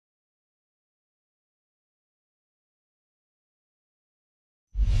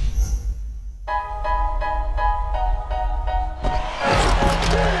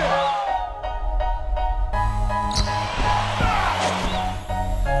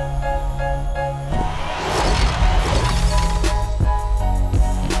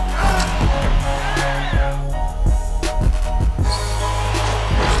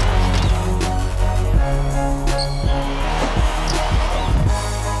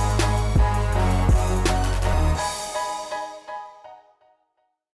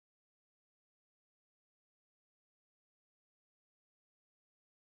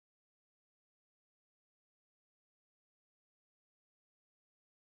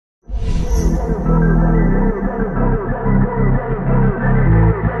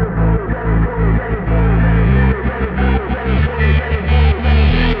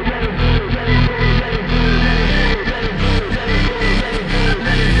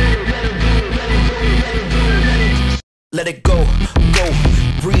Let it go,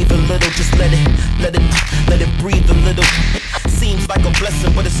 breathe a little, just let it breathe a little. Seems like a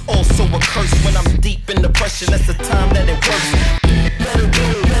blessing, but it's also a curse. When I'm deep in depression, that's the time that it works. Let it go,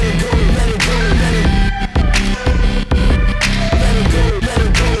 let it go, let it go, let it go.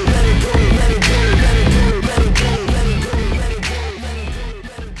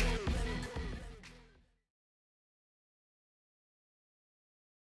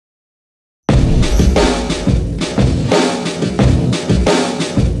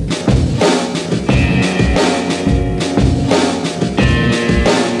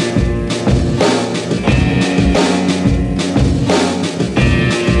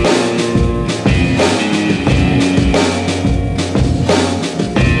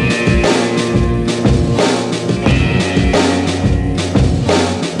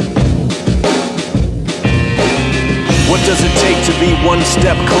 One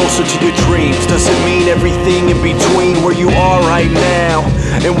step closer to your dreams. Does it mean everything in between where you are right now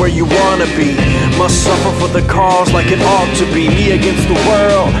and where you wanna be? Must suffer for the cause like it ought to be. Me against the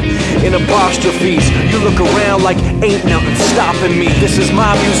world in apostrophes. You look around like ain't nothing stopping me. This is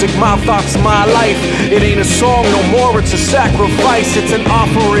my music, my thoughts, my life. It ain't a song no more, it's a sacrifice. It's an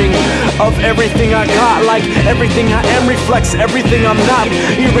offering of everything I got. Like everything I am reflects everything I'm not.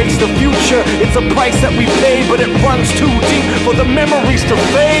 Erase the future, it's a price that we pay, but it runs too deep for the memories to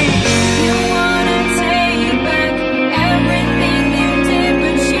fade. You wanna take back everything you did,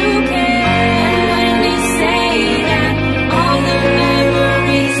 but you can't. And when you say that, all the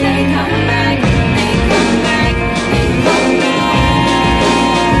memories, they come back, they come back, they come back,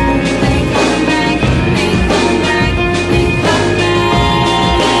 they come back, they come back, they come back.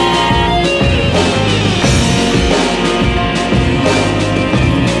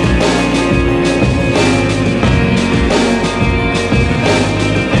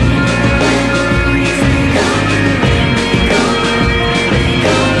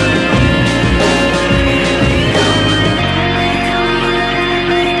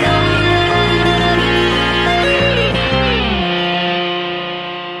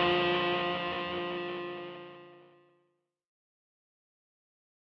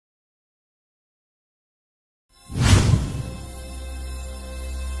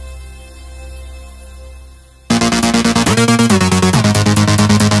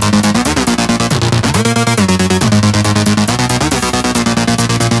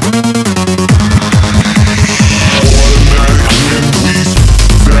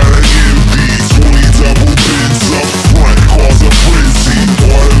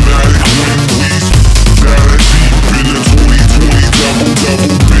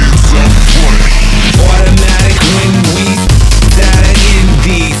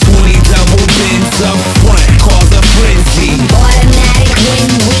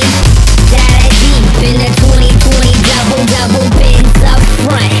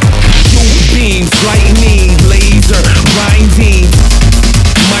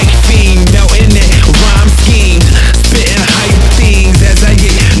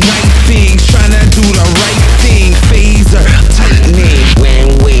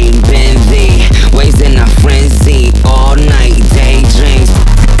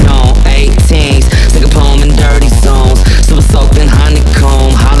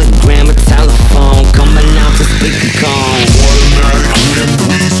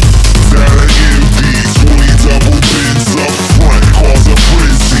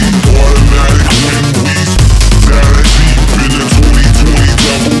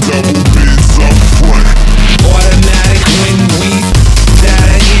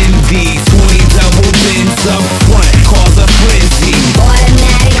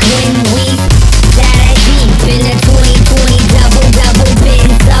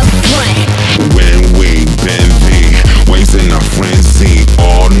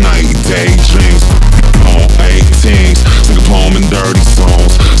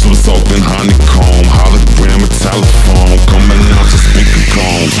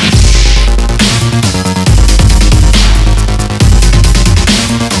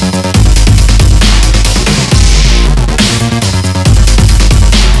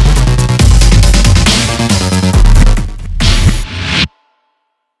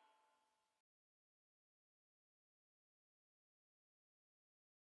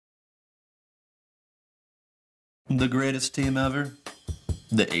 The greatest team ever,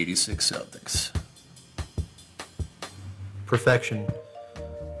 the '86 Celtics. Perfection.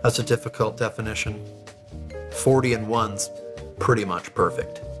 That's a difficult definition. 40-1's pretty much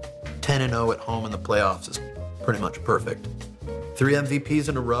perfect. 10-0 at home in the playoffs is pretty much perfect. 3 MVPs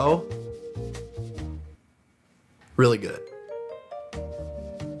in a row? Really good.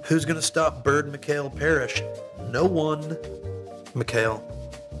 Who's gonna stop Bird Mikhail Parrish? No one. Mikhail,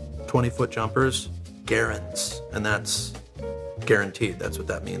 20-foot jumpers, Garens, and that's guaranteed. That's what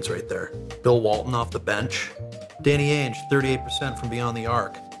that means right there. Bill Walton off the bench. Danny Ainge, 38% from beyond the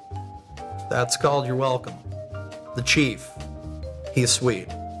arc. That's called you're welcome. The Chief. He's sweet.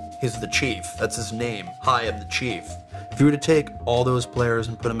 He's the Chief. That's his name. Hi, I'm the Chief. If you were to take all those players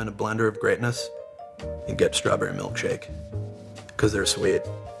and put them in a blender of greatness, you'd get strawberry milkshake. Because they're sweet.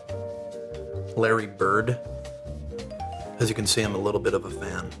 Larry Bird. As you can see, I'm a little bit of a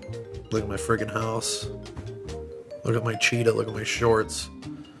fan. Look at my friggin' house. Look at my cheetah. Look at my shorts.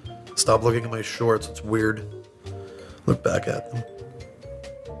 Stop looking at my shorts. It's weird. Look back at them.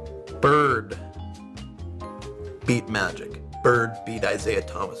 Bird beat Magic. Bird beat Isaiah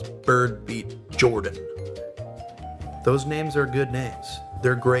Thomas. Bird beat Jordan. Those names are good names.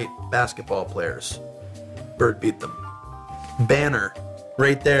 They're great basketball players. Bird beat them. Banner,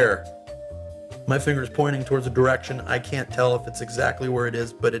 right there. My finger's pointing towards a direction. I can't tell if it's exactly where it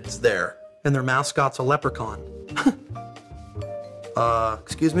is, but it's there. And their mascot's a leprechaun.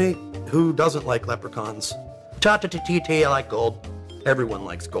 Excuse me? Who doesn't like leprechauns? Ta-ta-ta-ta-ta, I like gold. Everyone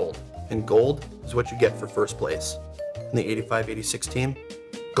likes gold. And gold is what you get for first place. In the 85-86 team,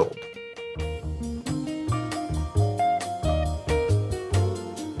 gold.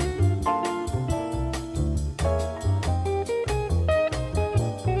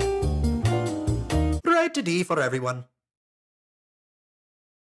 Right to D for everyone.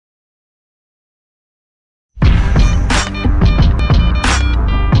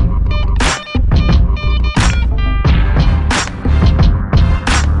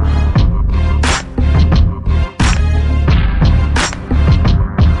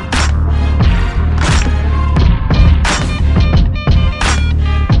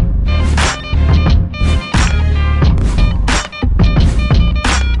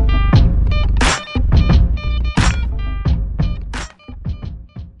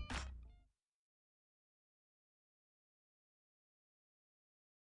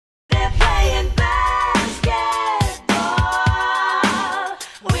 They're playing basketball.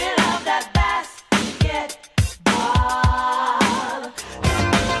 We love that basketball.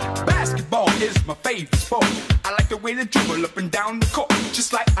 Basketball is my favorite sport. I like the way they dribble up and down the court.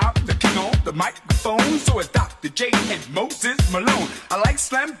 Just like I'm the king on the microphone. So is Dr. J and Moses Malone. I like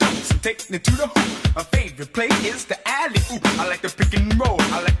slam dunks and taking it to the hoop. My favorite play is the alley-oop. I like the pick and roll.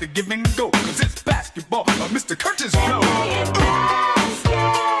 I like the give and go. Cause it's basketball. Mr. Curtis They're Blow. playing basketball.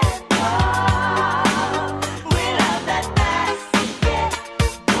 We love that basketball.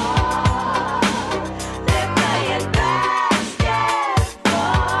 They're playing basketball.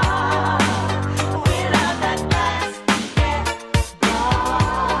 We love that basketball.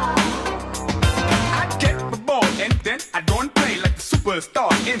 I get the ball and then I go and play like the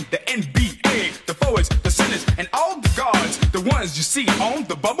superstar in the NBA. The forwards, the centers, and all the guards. The ones you see on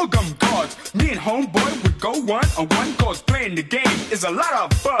the bubblegum cards. Me and homeboy would go one-on-one. Cause playing the game is a lot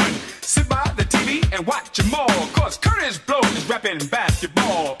of fun. Sit by the TV and watch them all. Cause Curtis Blow is rapping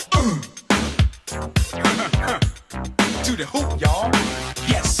basketball. To the hoop, y'all.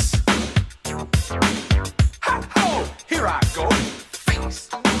 Yes. Ha-ho! Here I go. Face.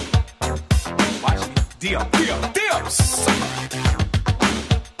 Watch me. Dips.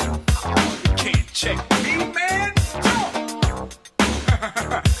 Oh, you can't check me, man. Jump.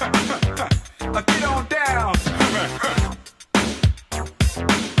 Get on down.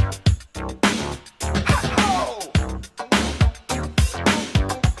 Ha-ho!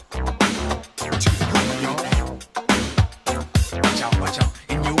 To the hoop, y'all. Watch out.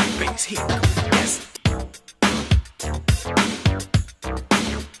 In your face. Here it goes. Yes.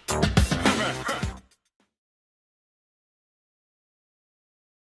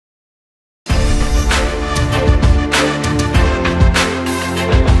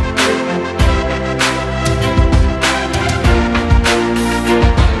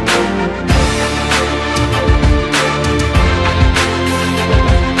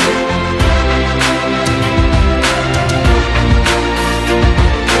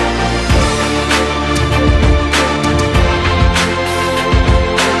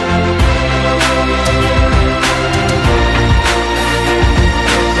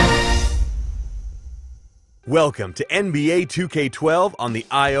 Welcome to NBA 2K12 on the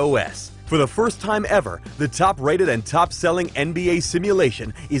iOS. For the first time ever, the top-rated and top-selling NBA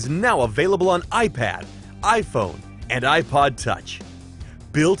simulation is now available on iPad, iPhone, and iPod Touch.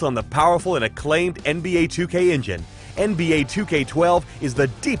 Built on the powerful and acclaimed NBA 2K engine, NBA 2K12 is the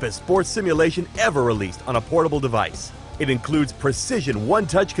deepest sports simulation ever released on a portable device. It includes precision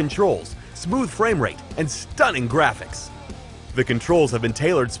one-touch controls, smooth frame rate, and stunning graphics. The controls have been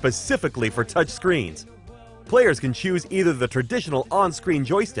tailored specifically for touch screens. Players can choose either the traditional on-screen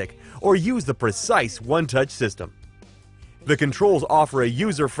joystick or use the precise one-touch system. The controls offer a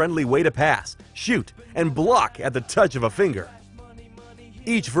user-friendly way to pass, shoot, and block at the touch of a finger.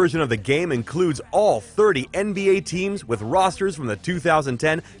 Each version of the game includes all 30 NBA teams with rosters from the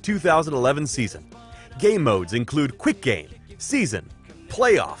 2010-2011 season. Game modes include Quick Game, Season,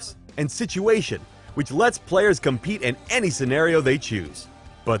 Playoffs, and Situation, which lets players compete in any scenario they choose.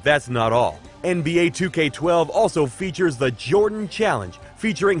 But that's not all. NBA 2K12 also features the Jordan Challenge,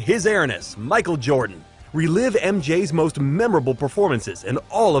 featuring His Airness, Michael Jordan. Relive MJ's most memorable performances in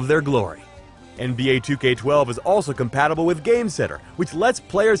all of their glory. NBA 2K12 is also compatible with Game Center, which lets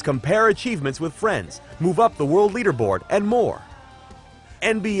players compare achievements with friends, move up the world leaderboard, and more.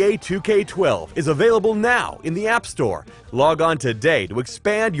 NBA 2K12 is available now in the App Store. Log on today to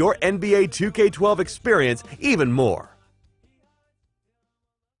expand your NBA 2K12 experience even more.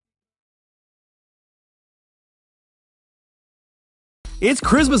 It's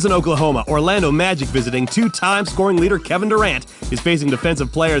Christmas in Oklahoma. Orlando Magic visiting two-time scoring leader Kevin Durant is facing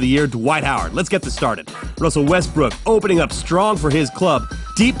Defensive Player of the Year Dwight Howard. Let's get this started. Russell Westbrook opening up strong for his club.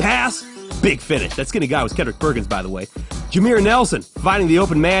 Deep pass, big finish. That skinny guy was Kendrick Perkins, by the way. Jameer Nelson finding the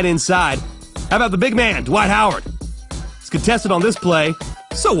open man inside. How about the big man, Dwight Howard? It's contested on this play.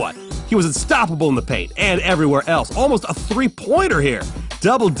 So what? He was unstoppable in the paint and everywhere else. Almost a three-pointer here.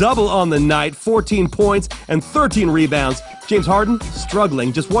 Double-double on the night, 14 points and 13 rebounds. James Harden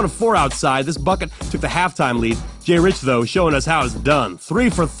struggling, just 1 of 4 outside. This bucket took the halftime lead. Jay Rich, though, showing us how it's done. 3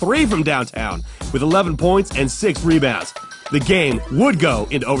 for 3 from downtown with 11 points and 6 rebounds. The game would go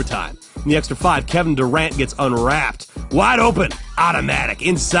into overtime. In the extra 5, Kevin Durant gets unwrapped. Wide open, automatic.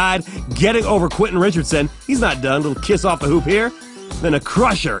 Inside, getting over Quentin Richardson. He's not done. Little kiss off the hoop here. Then a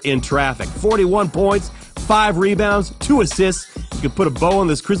crusher in traffic. 41 points, 5 rebounds, 2 assists. You can put a bow on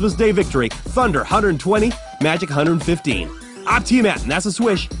this Christmas Day victory. Thunder 120, Magic 115. I'm T-Matt, and that's a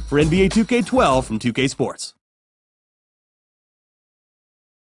swish for NBA 2K12 from 2K Sports.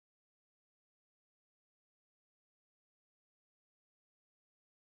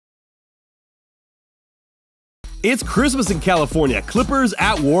 It's Christmas in California. Clippers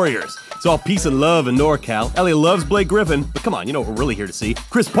at Warriors. It's all peace and love in NorCal. LA loves Blake Griffin, but come on, you know what we're really here to see.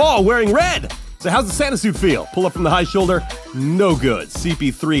 Chris Paul wearing red. So how's the Santa suit feel? Pull up from the high shoulder? No good.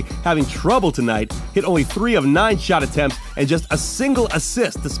 CP3 having trouble tonight. Hit only 3 of 9 shot attempts and just a single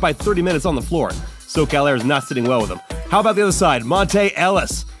assist despite 30 minutes on the floor. SoCal Air is not sitting well with him. How about the other side? Monte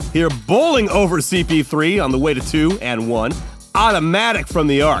Ellis here bowling over CP3 on the way to 2 and 1. Automatic from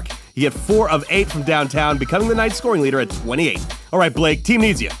the arc. He hit 4 of 8 from downtown, becoming the night scoring leader at 28. All right, Blake, team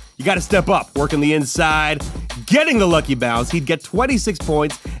needs you. You got to step up, working the inside, getting the lucky bounce. He'd get 26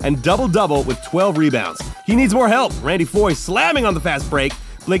 points and double-double with 12 rebounds. He needs more help. Randy Foye slamming on the fast break.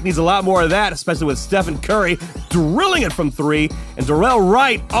 Blake needs a lot more of that, especially with Stephen Curry drilling it from 3. And Darrell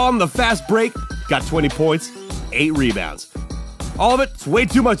Wright on the fast break got 20 points, 8 rebounds. All of it's way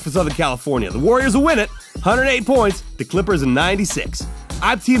too much for Southern California. The Warriors will win it, 108 points, the Clippers in 96.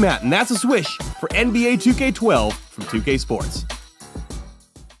 I'm T-Matt, and that's a swish for NBA 2K12 from 2K Sports.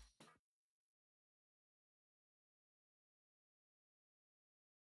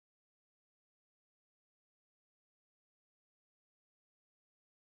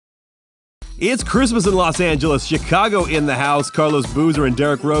 It's Christmas in Los Angeles. Chicago in the house. Carlos Boozer and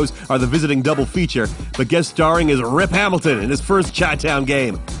Derrick Rose are the visiting double feature, but guest starring is Rip Hamilton in his first Chi-Town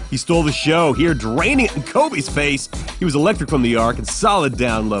game. He stole the show here, draining it in Kobe's face. He was electric from the arc and solid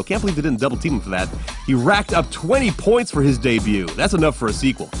down low. Can't believe they didn't double team him for that. He racked up 20 points for his debut. That's enough for a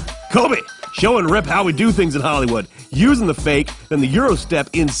sequel. Kobe showing Rip how we do things in Hollywood. Using the fake, then the Euro step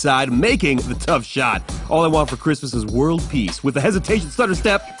inside, making the tough shot. All I want for Christmas is world peace. With the hesitation stutter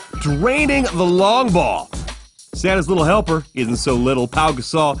step, draining the long ball. Santa's little helper isn't so little. Pau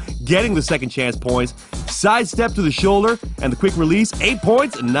Gasol getting the second chance points. Sidestep to the shoulder, and the quick release. 8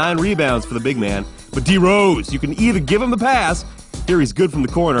 points and 9 rebounds for the big man. But D. Rose, you can either give him the pass, here he's good from the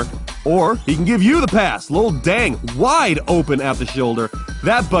corner, or he can give you the pass. Lil Dang wide open at the shoulder.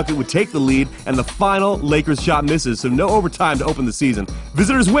 That bucket would take the lead, and the final Lakers shot misses, so no overtime to open the season.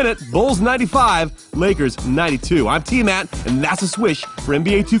 Visitors win it. Bulls 95, Lakers 92. I'm T-Matt, and that's a swish for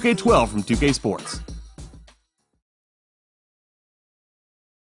NBA 2K12 from 2K Sports.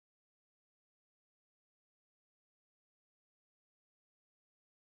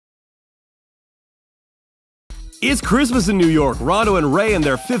 It's Christmas in New York. Rondo and Ray in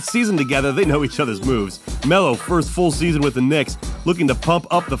their 5th season together, they know each other's moves. Melo, first full season with the Knicks, looking to pump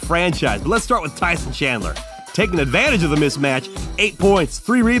up the franchise. But let's start with Tyson Chandler. Taking advantage of the mismatch, 8 points,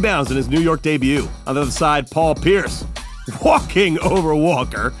 3 rebounds in his New York debut. On the other side, Paul Pierce, walking over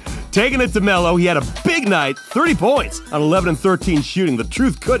Walker. Taking it to Melo, he had a big night, 30 points on 11 and 13 shooting. The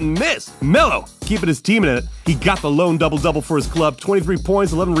truth couldn't miss. Melo keeping his team in it. He got the lone double-double for his club, 23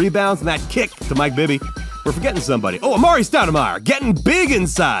 points, 11 rebounds, and that kick to Mike Bibby. We're forgetting somebody. Oh, Amari Stoudemire getting big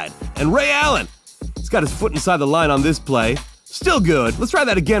inside. And Ray Allen, he's got his foot inside the line on this play. Still good. Let's try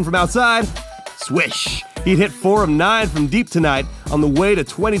that again from outside. Swish. He'd hit 4 of 9 from deep tonight on the way to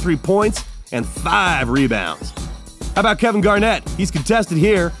 23 points and 5 rebounds. How about Kevin Garnett? He's contested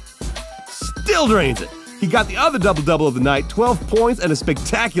here. Still drains it. He got the other double-double of the night, 12 points and a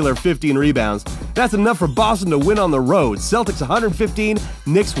spectacular 15 rebounds. That's enough for Boston to win on the road. Celtics 115,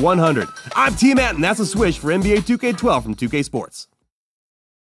 Knicks 100. I'm T-Matt, and that's a swish for NBA 2K12 from 2K Sports.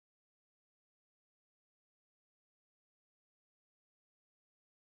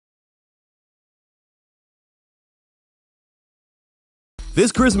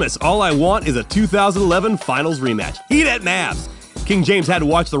 This Christmas, all I want is a 2011 Finals rematch. Heat at Mavs. King James had to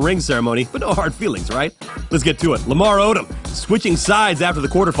watch the ring ceremony, but no hard feelings, right? Let's get to it. Lamar Odom, switching sides after the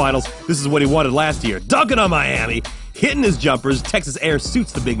quarterfinals. This is what he wanted last year. Dunking on Miami, hitting his jumpers. Texas Air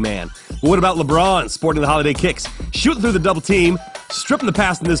suits the big man. But what about LeBron, sporting the holiday kicks, shooting through the double team, stripping the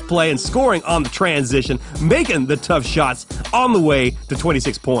pass in this play, and scoring on the transition, making the tough shots on the way to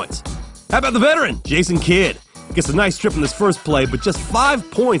 26 points. How about the veteran, Jason Kidd? Gets a nice strip in this first play, but just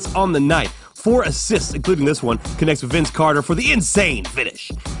 5 points on the night. 4 assists, including this one, connects with Vince Carter for the insane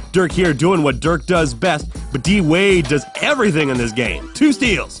finish. Dirk here doing what Dirk does best, but D. Wade does everything in this game. 2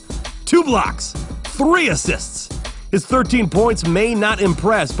 steals, 2 blocks, 3 assists. His 13 points may not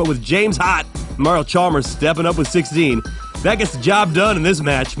impress, but with James hot, Mario Chalmers stepping up with 16. That gets the job done in this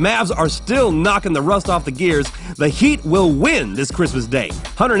match. Mavs are still knocking the rust off the gears. The Heat will win this Christmas Day,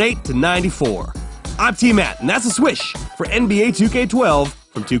 108-94. I'm T-Matt, and that's a swish for NBA 2K12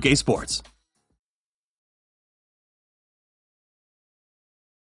 from 2K Sports.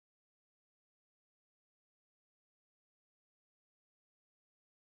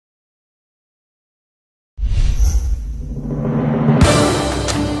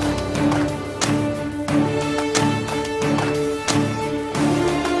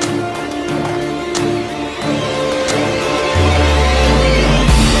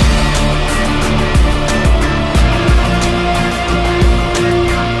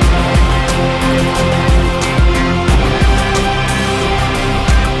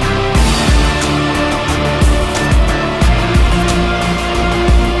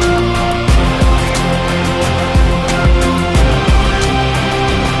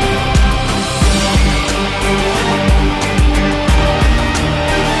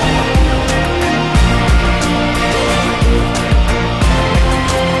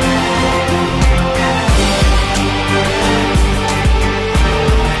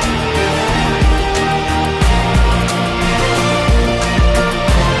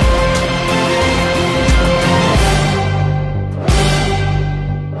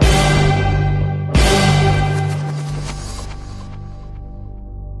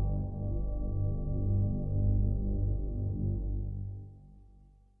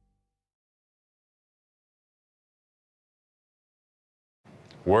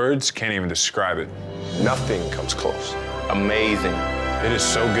 Words can't even describe it. Nothing comes close. Amazing. It is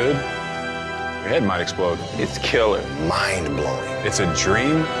so good, your head might explode. It's killer. Mind-blowing. It's a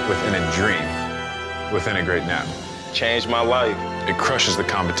dream within a dream within a great nap. Changed my life. It crushes the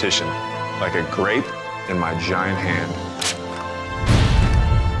competition like a grape in my giant hand.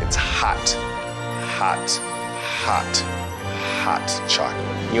 It's hot, hot, hot, hot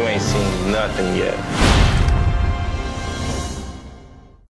chocolate. You ain't seen nothing yet.